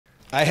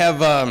I have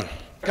kind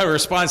of a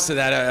response to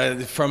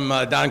that from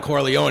Don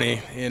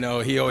Corleone. You know,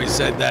 he always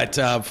said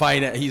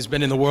that he's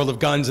been in the world of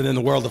guns and in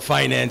the world of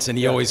finance, and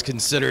he always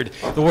considered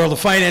the world of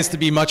finance to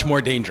be much more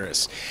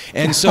dangerous.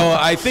 And so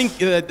I think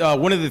that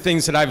one of the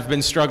things that I've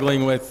been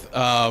struggling with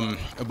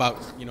about,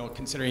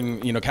 considering,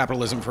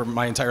 capitalism for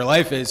my entire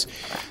life is,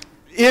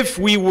 if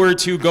we were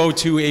to go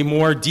to a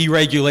more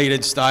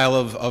deregulated style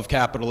of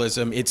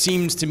capitalism, it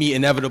seems to me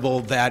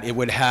inevitable that it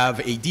would have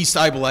a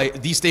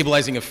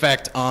destabilizing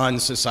effect on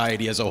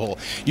society as a whole.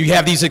 You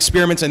have these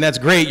experiments, and that's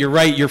great. You're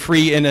right. You're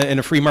free in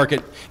a free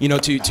market,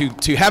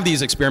 to have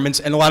these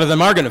experiments, and a lot of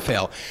them are going to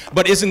fail.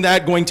 But isn't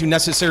that going to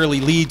necessarily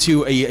lead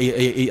to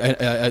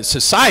a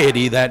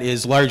society that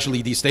is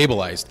largely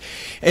destabilized?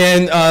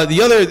 And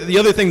the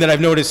other thing that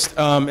I've noticed,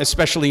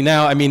 especially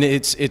now, I mean,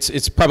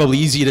 it's probably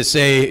easy to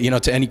say,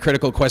 to any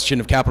critical question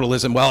of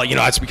capitalism, well,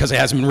 it's because it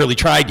hasn't been really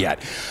tried yet.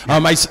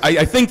 I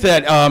think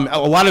that a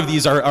lot of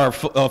these are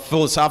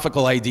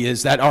philosophical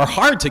ideas that are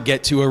hard to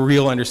get to a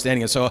real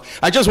understanding of. So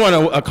I just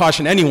want to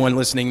caution anyone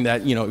listening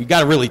that, you got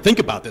to really think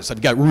about this.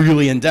 I've got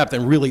really in depth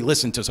and really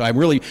listen to, so I'm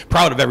really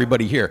proud of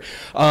everybody here.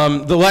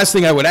 The last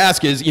thing I would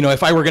ask is,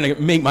 if I were going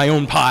to make my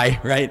own pie,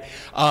 right,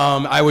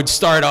 I would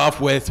start off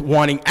with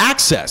wanting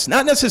access,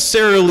 not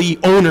necessarily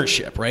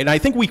ownership, right? And I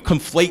think we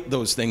conflate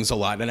those things a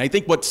lot. And I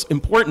think what's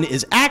important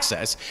is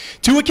access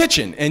to a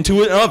kitchen and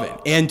to an oven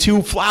and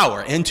to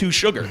flour and to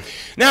sugar.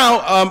 Now,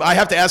 I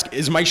have to ask,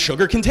 is my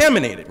sugar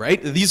contaminated, right?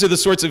 These are the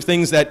sorts of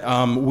things that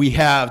we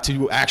have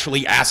to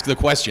actually ask the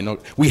question.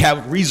 We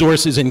have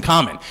resources in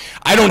common.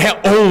 I don't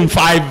own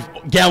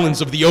 5 gallons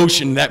of the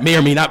ocean that may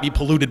or may not be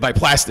polluted by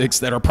plastics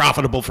that are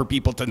profitable for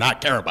people to not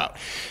care about.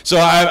 So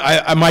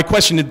my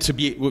question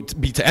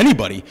would be to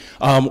anybody,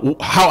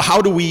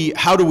 how do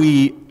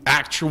we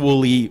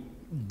actually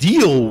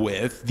deal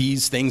with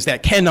these things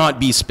that cannot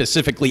be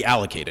specifically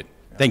allocated?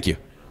 Thank you.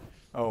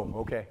 Oh,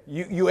 okay.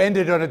 You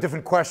ended on a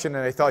different question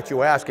than I thought you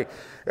were asking.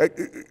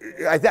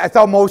 I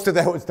thought most of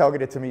that was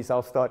targeted to me, so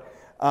I'll start.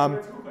 I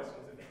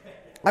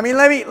mean,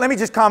 let me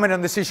just comment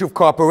on this issue of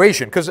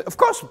cooperation, because of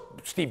course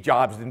Steve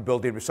Jobs didn't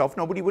build it himself.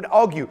 Nobody would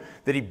argue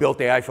that he built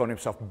the iPhone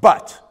himself.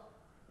 But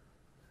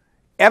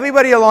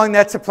everybody along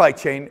that supply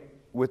chain,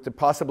 with the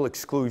possible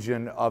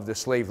exclusion of the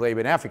slave labor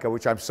in Africa,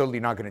 which I'm certainly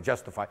not going to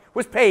justify,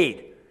 was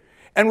paid.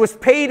 And was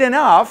paid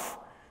enough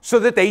so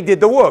that they did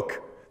the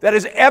work. That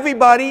is,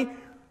 everybody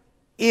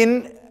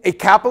in a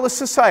capitalist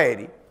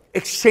society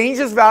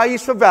exchanges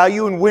values for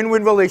value in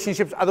win-win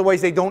relationships,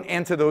 otherwise they don't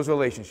enter those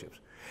relationships.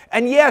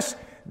 And yes,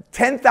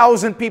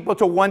 10,000 people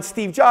to one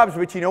Steve Jobs,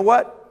 but you know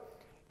what?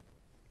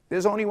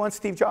 There's only one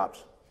Steve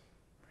Jobs.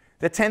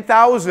 The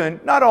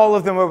 10,000, not all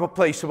of them are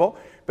replaceable,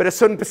 but a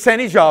certain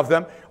percentage of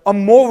them are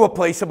more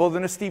replaceable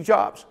than a Steve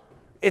Jobs.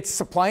 It's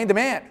supply and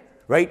demand.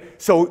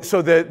 Right? So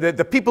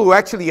the people who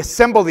actually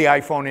assemble the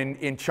iPhone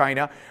in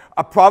China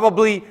are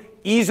probably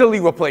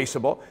easily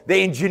replaceable. The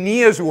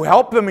engineers who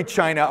help them in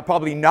China are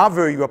probably not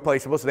very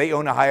replaceable, so they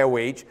earn a higher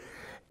wage.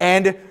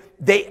 And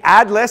they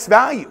add less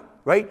value,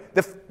 right?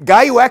 The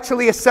guy who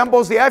actually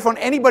assembles the iPhone,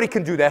 anybody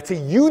can do that. So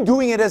you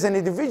doing it as an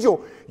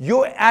individual,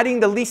 you're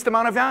adding the least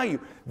amount of value.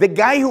 The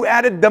guy who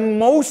added the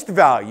most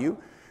value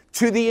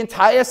to the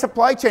entire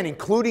supply chain,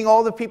 including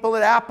all the people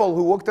at Apple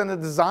who worked on the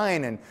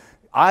design and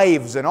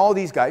Ives and all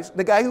these guys,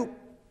 the guy who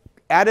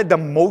added the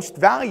most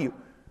value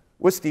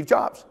was Steve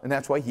Jobs, and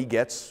that's why he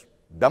gets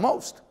the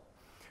most,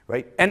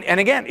 right? And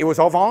again, it was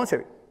all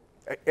voluntary.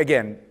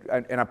 Again,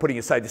 and I'm putting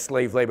aside the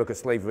slave labor because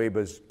slave labor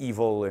is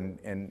evil,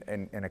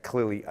 and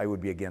clearly I would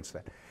be against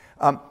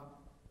that.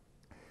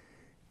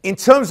 In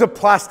terms of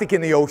plastic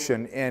in the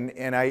ocean, and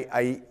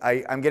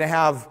I'm going to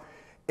have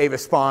a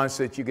response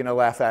that you're going to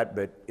laugh at,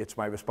 but it's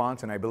my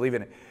response, and I believe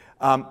in it.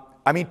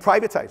 I mean,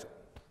 privatize it,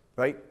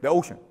 right? The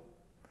ocean.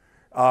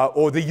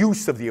 Or the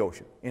use of the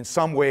ocean in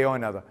some way or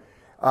another.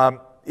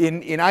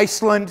 In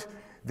Iceland,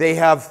 they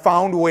have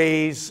found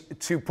ways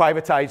to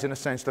privatize, in a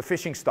sense, the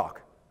fishing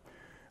stock.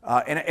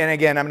 And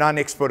again, I'm not an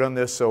expert on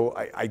this, so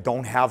I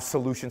don't have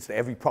solutions to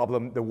every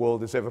problem the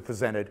world has ever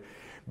presented.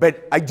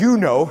 But I do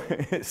know,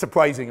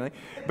 surprisingly,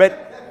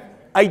 but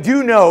I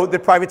do know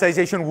that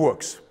privatization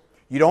works.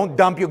 You don't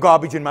dump your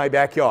garbage in my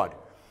backyard.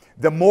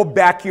 The more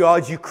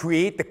backyards you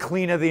create, the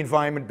cleaner the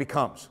environment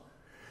becomes.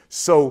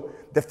 So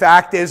the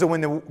fact is that when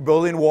the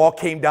Berlin Wall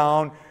came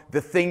down, the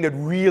thing that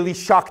really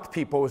shocked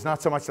people was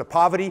not so much the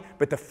poverty,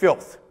 but the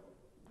filth.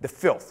 The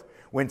filth.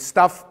 When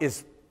stuff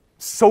is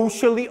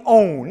socially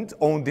owned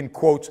in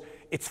quotes,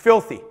 it's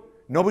filthy.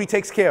 Nobody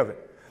takes care of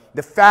it.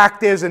 The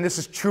fact is, and this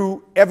is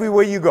true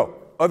everywhere you go,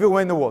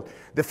 everywhere in the world,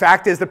 the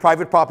fact is that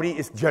private property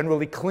is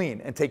generally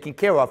clean and taken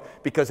care of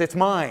because it's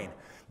mine,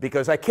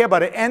 because I care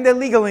about it, and there are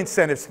legal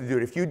incentives to do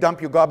it. If you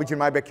dump your garbage in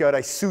my backyard,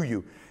 I sue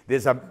you.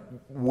 There's a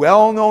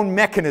well-known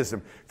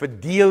mechanism for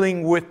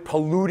dealing with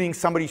polluting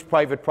somebody's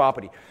private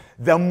property.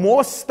 The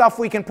more stuff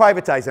we can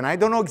privatize, and I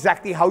don't know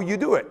exactly how you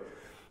do it,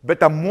 but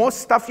the more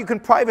stuff you can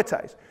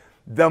privatize,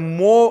 the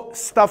more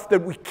stuff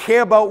that we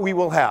care about we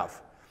will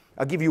have.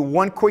 I'll give you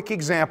one quick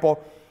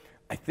example.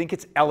 I think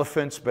it's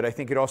elephants, but I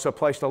think it also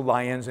applies to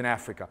lions in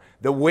Africa.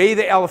 The way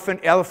the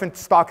elephant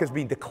stock has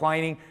been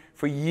declining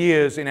for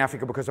years in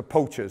Africa because of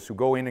poachers who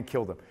go in and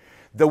kill them.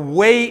 The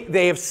way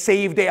they have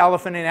saved the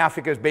elephant in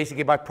Africa is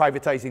basically by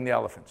privatizing the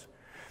elephants.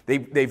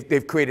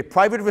 They've created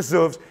private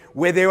reserves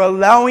where they're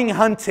allowing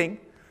hunting,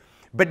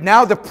 but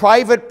now the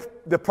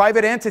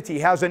private entity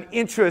has an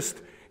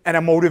interest and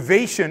a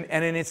motivation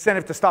and an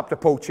incentive to stop the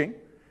poaching,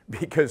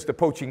 because the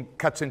poaching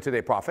cuts into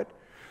their profit.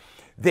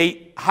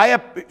 They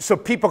hire, so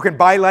people can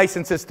buy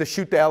licenses to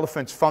shoot the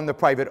elephants from the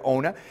private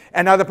owner.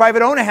 And now the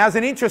private owner has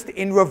an interest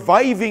in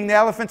reviving the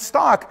elephant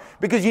stock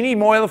because you need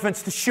more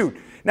elephants to shoot.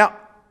 Now,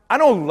 I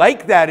don't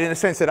like that in the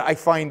sense that I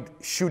find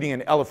shooting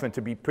an elephant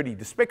to be pretty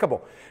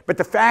despicable. But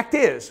the fact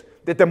is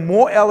that there are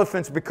more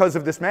elephants because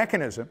of this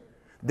mechanism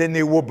than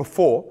there were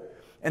before.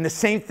 And the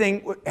same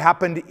thing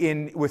happened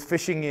with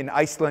fishing in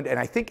Iceland and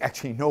I think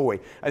actually Norway.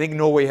 I think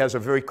Norway has a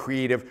very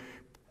creative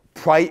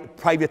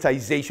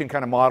privatization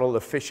kind of model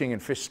of fishing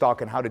and fish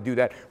stock and how to do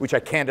that, which I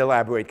can't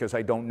elaborate because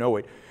I don't know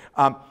it.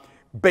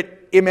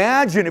 But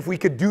imagine if we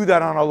could do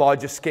that on a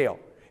larger scale.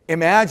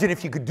 Imagine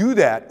if you could do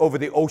that over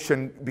the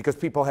ocean because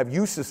people have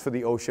uses for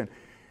the ocean.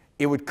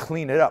 It would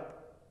clean it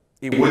up.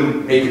 It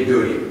wouldn't make it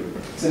dirty.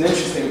 It's an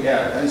interesting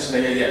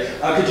idea.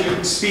 Could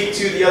you speak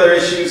to the other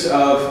issues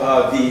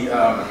of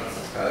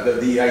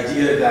the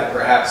idea that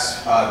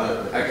perhaps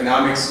the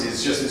economics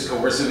is just as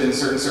coercive in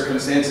certain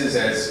circumstances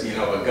as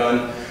a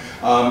gun,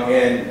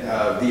 and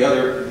the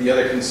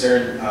other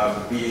concern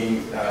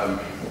being, well,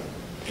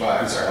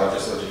 I'm sorry, I'll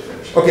just let you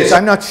finish. Okay, so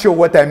I'm not sure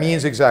what that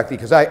means exactly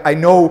because I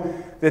know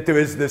that there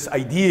is this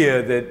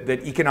idea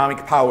that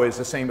economic power is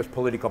the same as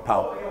political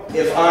power.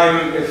 If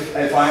I'm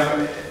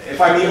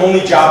the only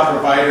job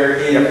provider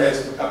in a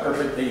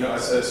perfect,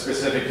 a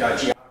specific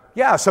geography.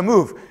 Yeah, so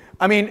move.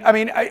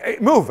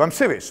 Move, I'm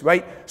serious,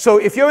 right? So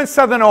if you're in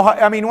Southern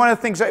Ohio, one of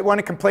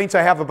the complaints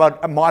I have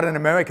about modern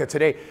America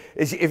today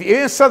is if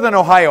you're in Southern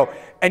Ohio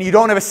and you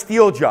don't have a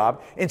steel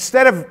job,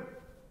 instead of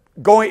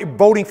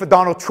voting for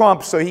Donald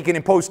Trump so he can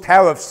impose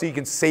tariffs so you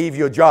can save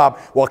your job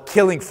while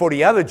killing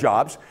 40 other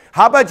jobs,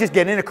 how about just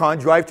get in a car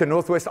and drive to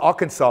Northwest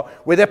Arkansas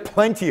where there are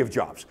plenty of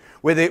jobs,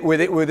 where the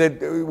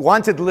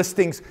wanted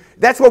listings.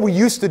 That's what we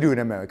used to do in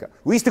America.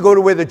 We used to go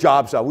to where the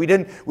jobs are. We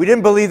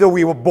didn't believe that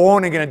we were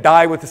born and going to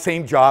die with the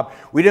same job.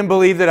 We didn't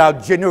believe that our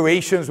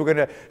generations were going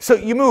to. So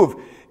you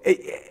move.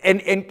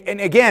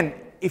 And again,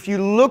 if you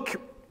look,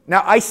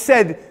 now I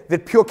said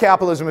that pure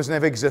capitalism has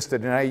never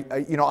existed. And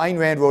Ayn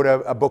Rand wrote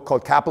a book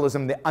called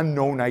Capitalism, the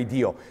Unknown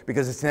Ideal,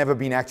 because it's never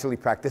been actually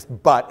practiced.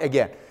 But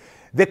again,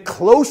 the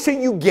closer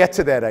you get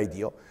to that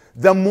ideal,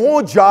 the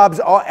more jobs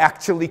are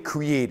actually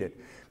created.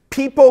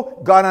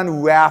 People got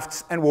on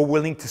rafts and were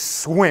willing to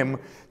swim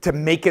to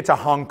make it to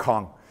Hong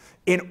Kong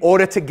in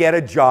order to get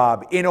a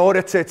job, in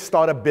order to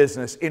start a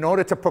business, in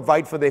order to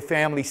provide for their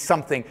family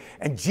something.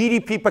 And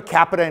GDP per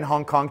capita in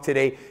Hong Kong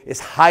today is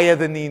higher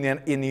than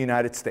in the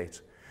United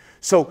States.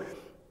 So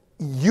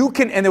you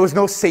can, and there was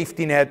no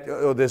safety net,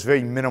 or there's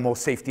very minimal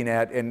safety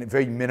net and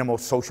very minimal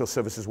social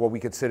services, what we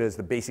consider as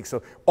the basics.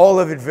 So all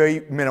of it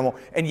very minimal.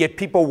 And yet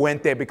people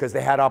went there because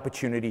they had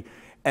opportunity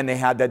and they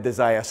had that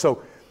desire.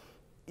 So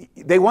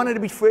they wanted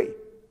to be free.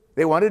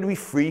 They wanted to be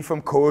free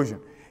from coercion.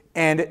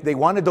 And they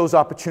wanted those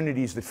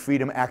opportunities that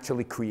freedom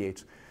actually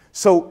creates.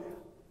 So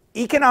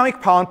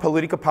economic power and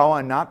political power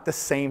are not the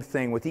same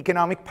thing. With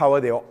economic power,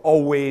 there are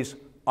always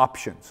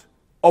options.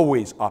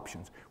 Always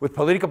options. With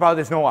political power,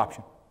 there's no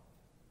option.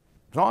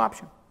 There's no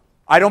option.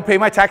 I don't pay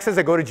my taxes,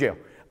 I go to jail.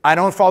 I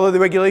don't follow the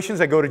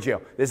regulations, I go to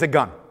jail. There's a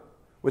gun.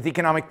 With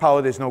economic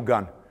power, there's no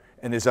gun.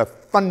 And there's a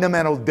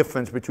fundamental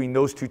difference between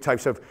those two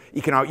types of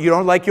economic. You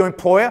don't like your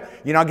employer,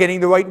 you're not getting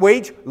the right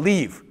wage,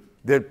 leave.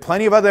 There are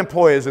plenty of other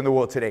employers in the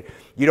world today.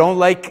 You don't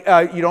like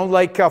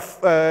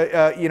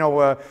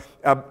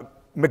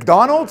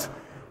McDonald's,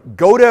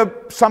 go to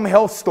some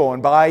health store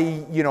and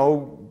buy,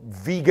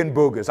 vegan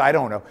burgers. I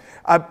don't know.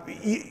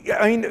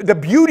 The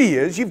beauty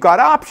is you've got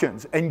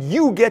options and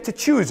you get to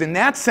choose. In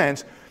that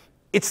sense,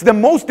 it's the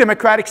most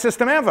democratic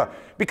system ever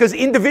because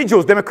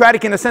individuals,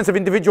 democratic in the sense of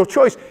individual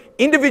choice,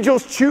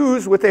 individuals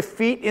choose with their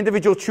feet,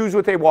 individuals choose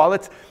with their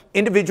wallets,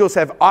 individuals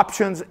have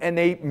options and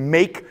they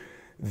make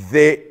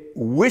their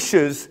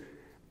wishes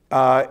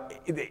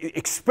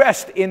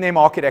expressed in their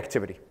market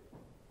activity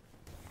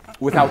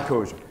without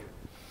coercion.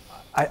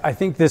 I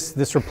think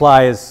this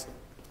reply is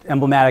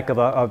emblematic of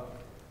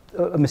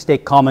a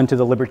mistake common to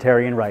the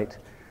libertarian right,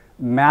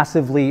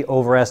 massively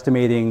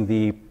overestimating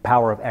the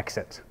power of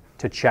exit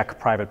to check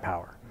private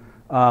power.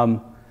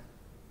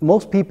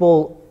 Most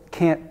people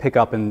can't pick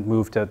up and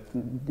move to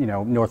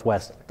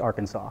Northwest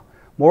Arkansas.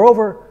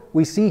 Moreover,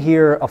 we see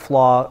here a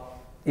flaw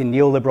in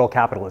neoliberal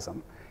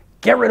capitalism.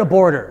 Get rid of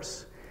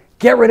borders,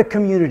 get rid of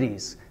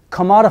communities,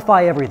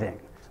 commodify everything.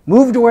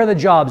 Move to where the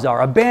jobs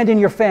are, abandon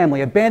your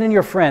family, abandon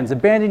your friends,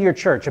 abandon your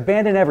church,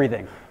 abandon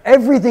everything.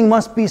 Everything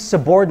must be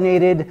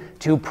subordinated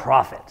to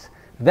profit.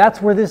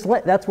 That's where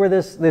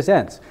this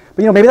ends.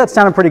 But maybe that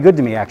sounded pretty good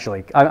to me,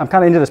 actually. I'm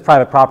kind of into this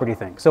private property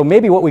thing. So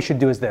maybe what we should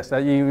do is this.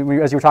 As you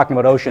were talking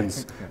about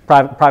oceans,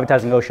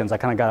 privatizing oceans, I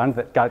kind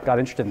of got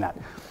interested in that.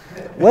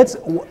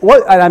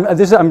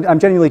 I'm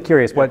genuinely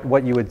curious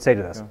what you would say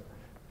to this. Yeah.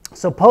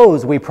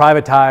 Suppose we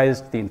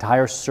privatized the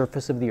entire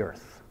surface of the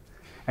earth,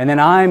 and then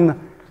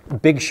I'm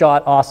big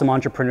shot, awesome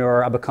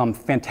entrepreneur. I become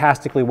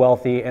fantastically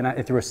wealthy,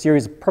 and through a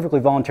series of perfectly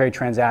voluntary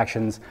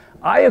transactions,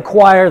 I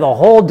acquire the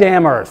whole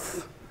damn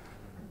earth.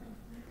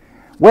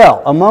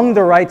 Well, among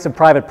the rights of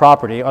private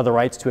property are the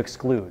rights to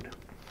exclude.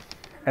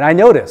 And I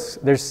notice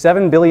there's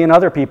 7 billion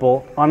other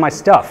people on my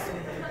stuff.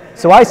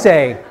 So I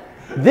say,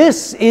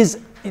 this is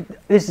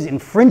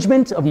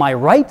infringement of my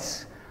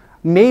rights.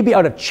 Maybe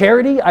out of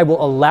charity, I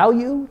will allow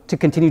you to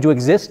continue to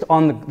exist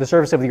on the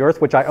surface of the earth,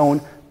 which I own,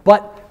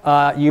 but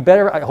I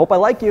hope I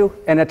like you,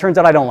 and it turns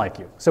out I don't like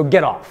you, so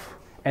get off.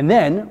 And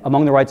then,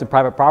 among the rights of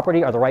private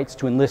property are the rights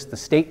to enlist the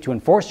state to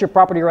enforce your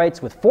property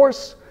rights with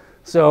force.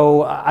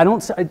 So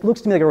it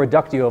looks to me like a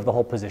reductio of the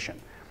whole position.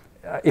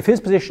 If his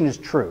position is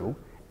true,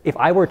 if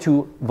I were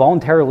to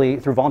voluntarily,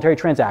 through voluntary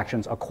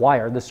transactions,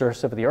 acquire the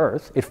surface of the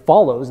earth, it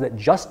follows that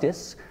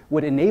justice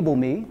would enable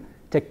me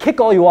to kick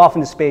all you off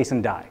into space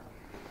and die.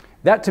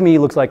 That to me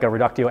looks like a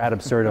reductio ad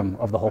absurdum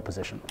of the whole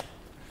position.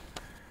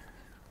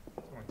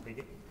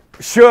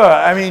 Sure,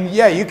 I mean,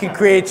 yeah, you can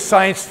create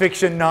science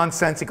fiction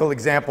nonsensical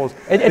examples.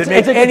 It's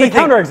a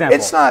counterexample.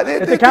 It's not.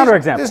 It's a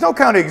counterexample. There's no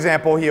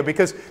counterexample here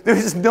because there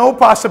is no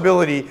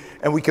possibility,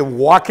 and we can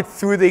walk it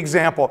through the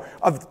example,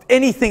 of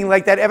anything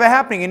like that ever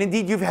happening. And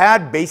indeed, you've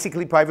had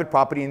basically private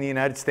property in the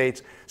United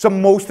States. So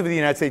most of the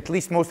United States, at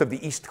least most of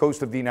the east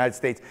coast of the United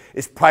States,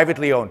 is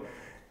privately owned.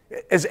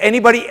 Has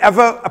anybody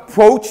ever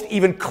approached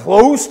even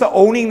close to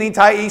owning the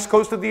entire east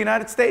coast of the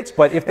United States?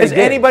 But if they Has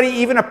anybody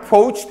even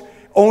approached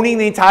owning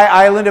the entire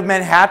island of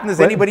Manhattan?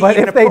 Has anybody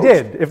even approached?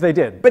 If they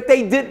did. But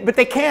they did, but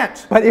they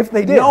can't. But if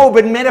they did. No,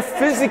 but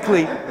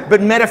metaphysically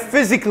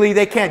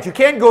they can't. You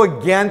can't go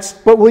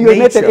against But will you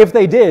admit nature. that if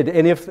they did,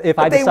 and if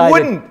I decided... They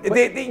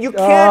wouldn't. You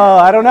can't.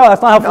 I don't know.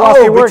 That's not how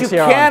philosophy works, No, but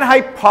you Yaron. can't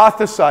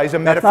hypothesize a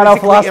That's not how metaphysically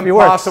philosophy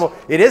impossible...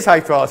 works. It is how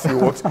philosophy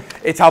works.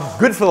 It's how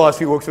good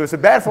philosophy works, but it's a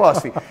bad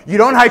philosophy. You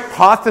don't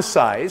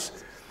hypothesize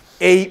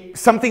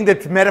something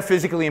that's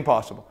metaphysically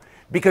impossible.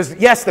 Because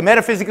yes, the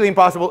metaphysically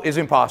impossible is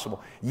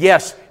impossible.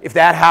 Yes, if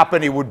that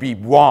happened, it would be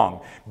wrong.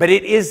 But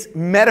it is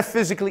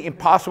metaphysically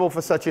impossible for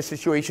such a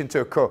situation to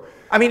occur.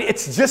 I mean,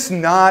 it's just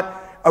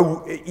not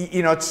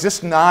it's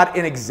just not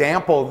an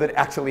example that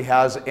actually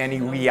has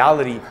any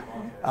reality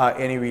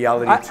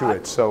to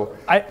it. So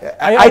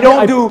I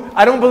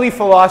don't believe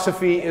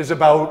philosophy is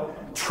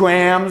about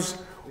trams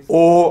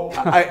or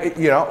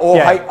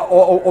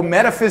or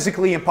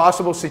metaphysically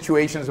impossible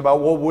situations about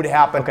what would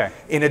happen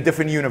in a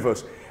different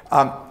universe.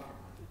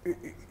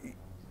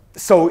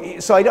 So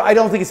I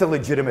don't think it's a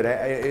legitimate.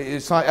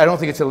 I don't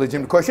think it's a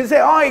legitimate question.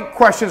 There are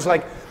questions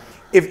like,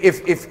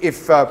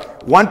 if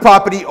one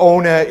property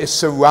owner is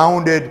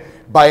surrounded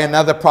by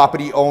another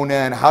property owner,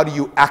 and how do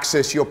you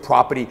access your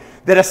property?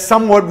 That are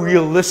somewhat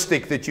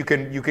realistic. That you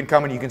can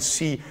come and you can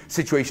see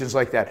situations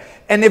like that.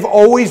 And they've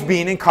always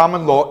been in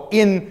common law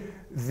in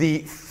the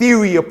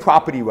theory of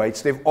property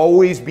rights. They've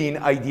always been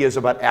ideas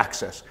about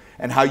access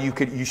and how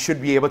you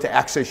should be able to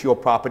access your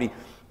property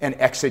and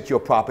exit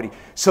your property.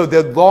 So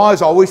the law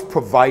is always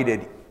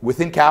provided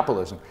within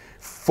capitalism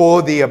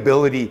for the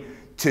ability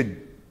to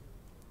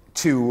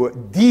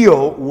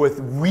deal with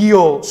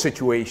real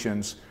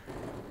situations,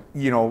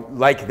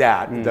 like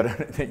that,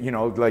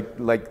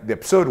 like the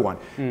absurd one,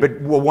 but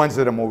ones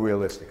that are more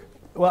realistic.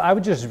 Well, I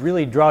would just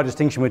really draw a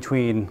distinction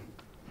between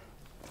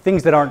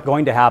things that aren't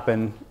going to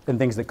happen and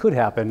things that could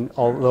happen,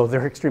 although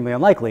they're extremely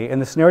unlikely.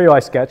 And the scenario I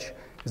sketch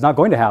is not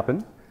going to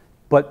happen.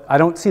 But I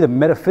don't see the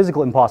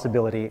metaphysical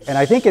impossibility. And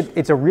I think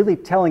it's a really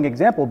telling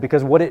example,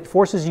 because what it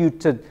forces you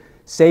to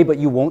say but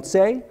you won't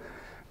say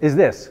is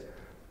this.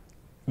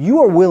 You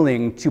are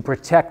willing to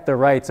protect the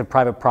rights of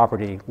private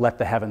property, let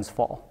the heavens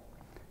fall.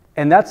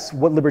 And that's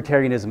what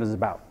libertarianism is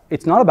about.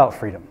 It's not about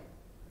freedom.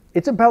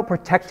 It's about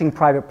protecting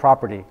private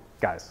property,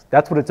 guys.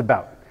 That's what it's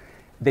about.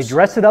 They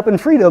dress it up in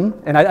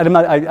freedom, and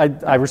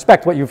I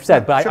respect what you've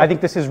said, but sure. I think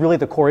this is really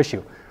the core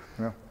issue.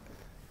 Yeah.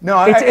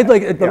 No,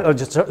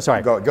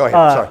 sorry. Go ahead,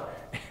 sorry.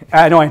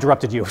 I know I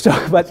interrupted you,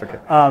 but okay.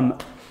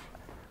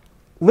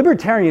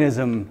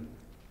 Libertarianism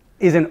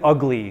is an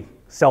ugly,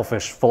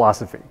 selfish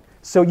philosophy.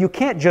 So you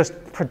can't just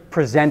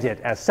present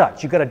it as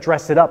such. You've got to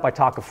dress it up by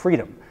talk of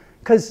freedom.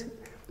 Because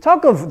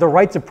talk of the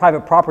rights of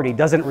private property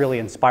doesn't really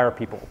inspire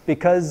people,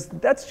 because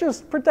that's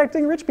just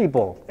protecting rich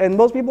people, and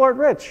most people aren't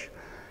rich.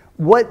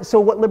 So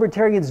what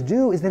libertarians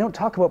do is they don't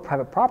talk about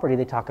private property,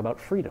 they talk about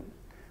freedom.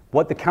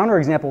 What the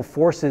counterexample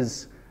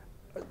forces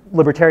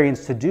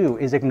libertarians to do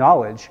is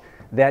acknowledge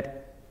that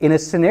in a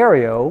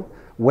scenario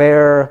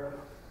where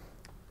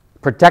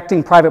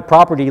protecting private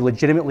property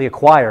legitimately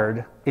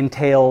acquired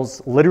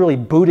entails literally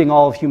booting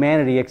all of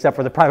humanity except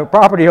for the private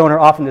property owner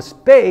off into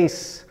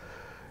space,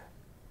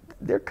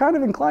 they're kind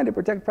of inclined to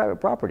protect private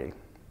property.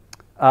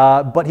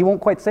 But he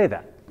won't quite say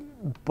that.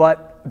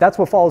 But that's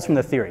what follows from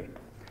the theory.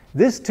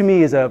 This, to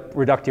me, is a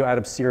reductio ad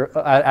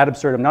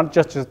absurdum, not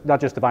just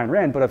of Ayn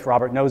Rand, but of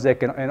Robert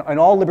Nozick and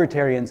all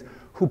libertarians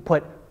who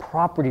put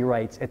property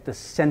rights at the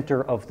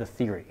center of the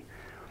theory.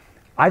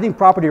 I think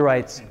property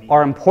rights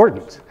are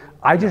important.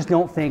 I just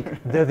don't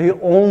think they're the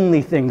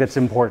only thing that's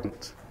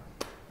important.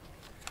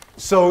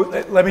 So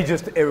let me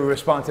just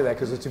respond to that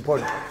because it's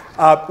important.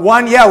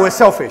 One, yeah, we're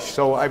selfish,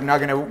 so I'm not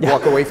going to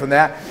walk away from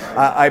that.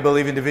 I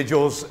believe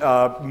individuals'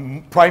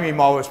 primary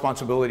moral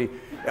responsibility,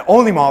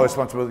 only moral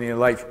responsibility in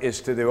life is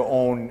to their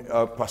own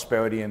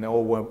prosperity and their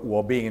own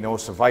well-being and their own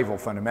survival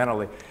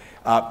fundamentally.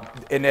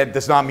 And that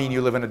does not mean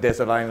you live in a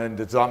desert island.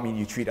 It does not mean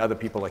you treat other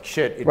people like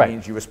shit. It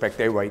means you respect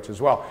their rights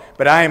as well.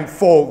 But I am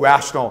for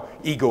rational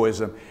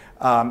egoism.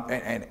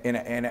 And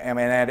I'm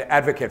an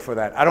advocate for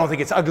that. I don't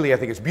think it's ugly. I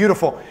think it's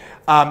beautiful.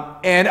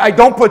 And I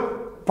don't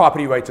put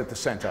property rights at the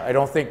center. I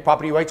don't think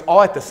property rights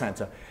are at the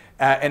center.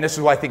 And this is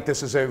why I think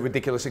this is a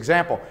ridiculous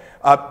example.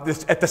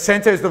 At the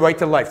center is the right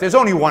to life. There's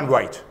only one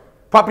right.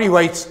 Property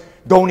rights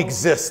don't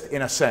exist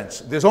in a sense.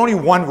 There's only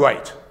one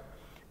right.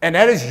 And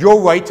that is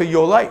your right to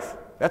your life.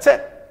 That's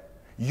it.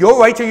 Your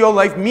right to your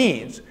life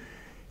means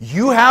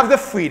you have the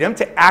freedom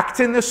to act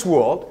in this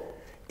world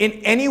in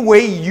any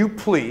way you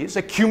please,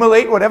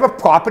 accumulate whatever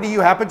property you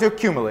happen to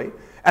accumulate,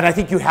 and I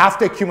think you have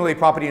to accumulate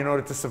property in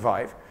order to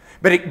survive.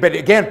 But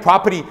again,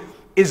 property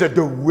is a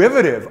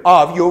derivative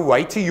of your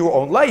right to your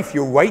own life,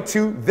 your right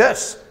to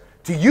this,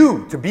 to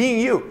you, to being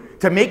you,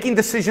 to making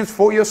decisions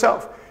for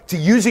yourself, to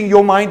using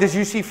your mind as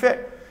you see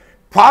fit.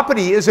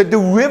 Property is a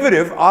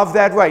derivative of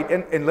that right.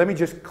 And let me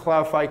just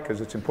clarify,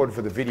 because it's important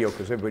for the video,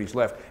 because everybody's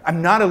left.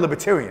 I'm not a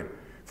libertarian.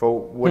 For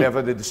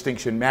whatever the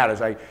distinction matters.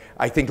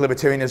 I think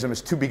libertarianism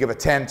is too big of a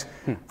tent.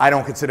 I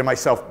don't consider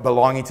myself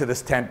belonging to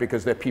this tent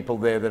because there are people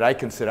there that I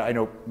consider, I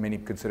know many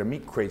consider me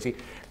crazy,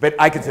 but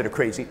I consider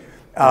crazy.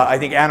 I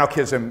think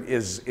anarchism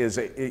is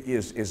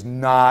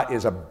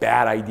a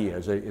bad idea,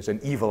 is an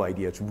evil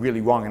idea. It's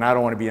really wrong, and I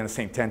don't want to be in the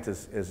same tent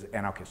as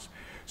anarchists.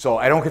 So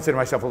I don't consider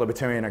myself a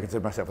libertarian. I consider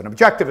myself an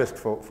objectivist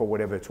for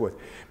whatever it's worth.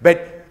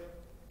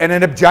 And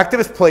an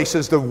objectivist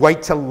places the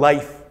right to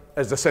life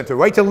as the center.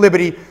 Right to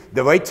liberty,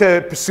 the right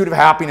to pursuit of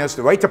happiness,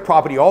 the right to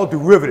property, all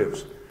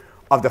derivatives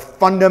of the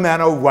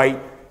fundamental right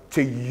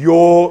to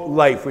your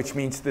life, which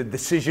means the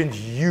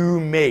decisions you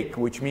make,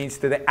 which means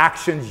to the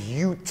actions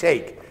you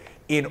take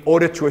in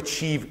order to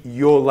achieve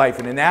your life.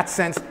 And in that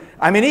sense,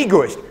 I'm an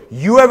egoist.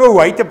 You have a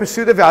right to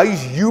pursue the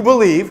values you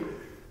believe,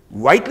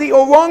 rightly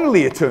or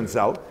wrongly it turns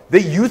out,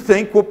 that you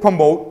think will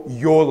promote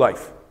your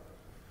life.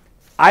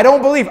 I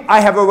don't believe I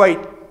have a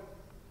right.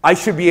 I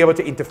should be able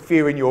to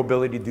interfere in your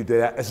ability to do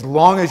that as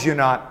long as you're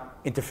not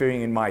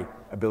interfering in my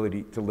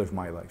ability to live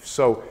my life.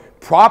 So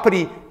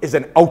property is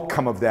an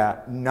outcome of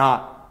that,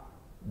 not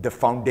the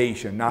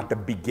foundation, not the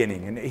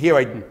beginning. And here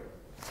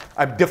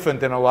I'm different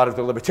than a lot of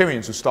the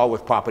libertarians who start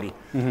with property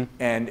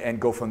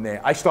and go from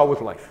there. I start with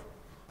life.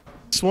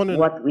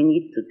 What we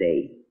need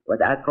today,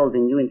 what I call the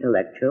new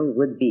intellectual,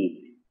 would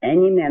be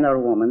any man or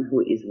woman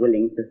who is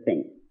willing to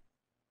think.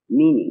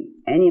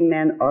 Meaning, any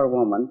man or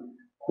woman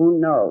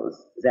who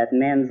knows that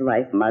man's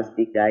life must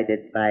be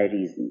guided by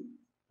reason,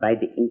 by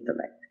the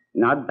intellect,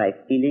 not by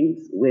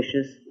feelings,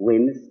 wishes,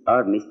 whims,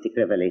 or mystic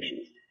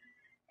revelations.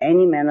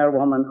 Any man or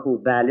woman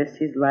who values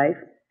his life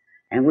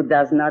and who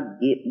does not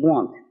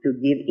want to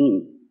give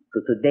in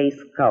to today's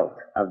cult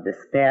of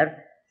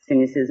despair,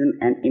 cynicism,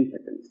 and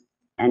impotence,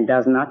 and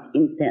does not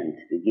intend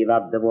to give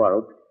up the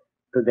world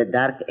to the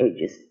dark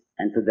ages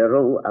and to the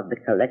rule of the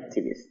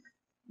collectivist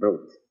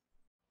brute.